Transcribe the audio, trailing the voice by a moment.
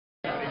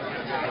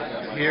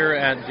Here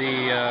at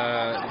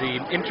the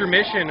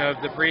intermission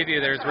of the preview,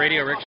 there's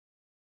Radio Rick,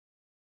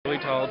 really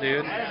tall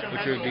dude,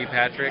 which would be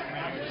Patrick.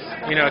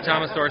 You know,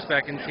 Thomas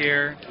Dorsbecken's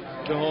here,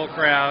 the whole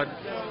crowd.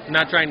 I'm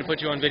not trying to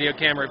put you on video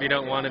camera if you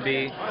don't want to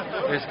be.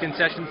 There's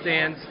concession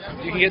stands.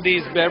 You can get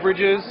these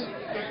beverages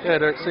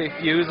that say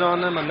Fuse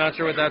on them. I'm not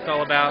sure what that's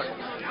all about.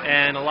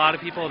 And a lot of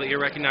people that you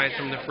recognize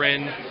from the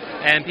Fringe,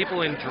 and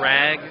people in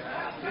drag.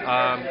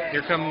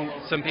 Here come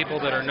some people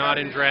that are not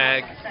in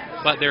drag,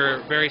 but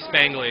they're very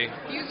spangly.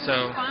 Fuse is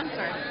so a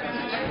sponsor.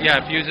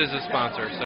 Yeah, Fuse is a sponsor. So.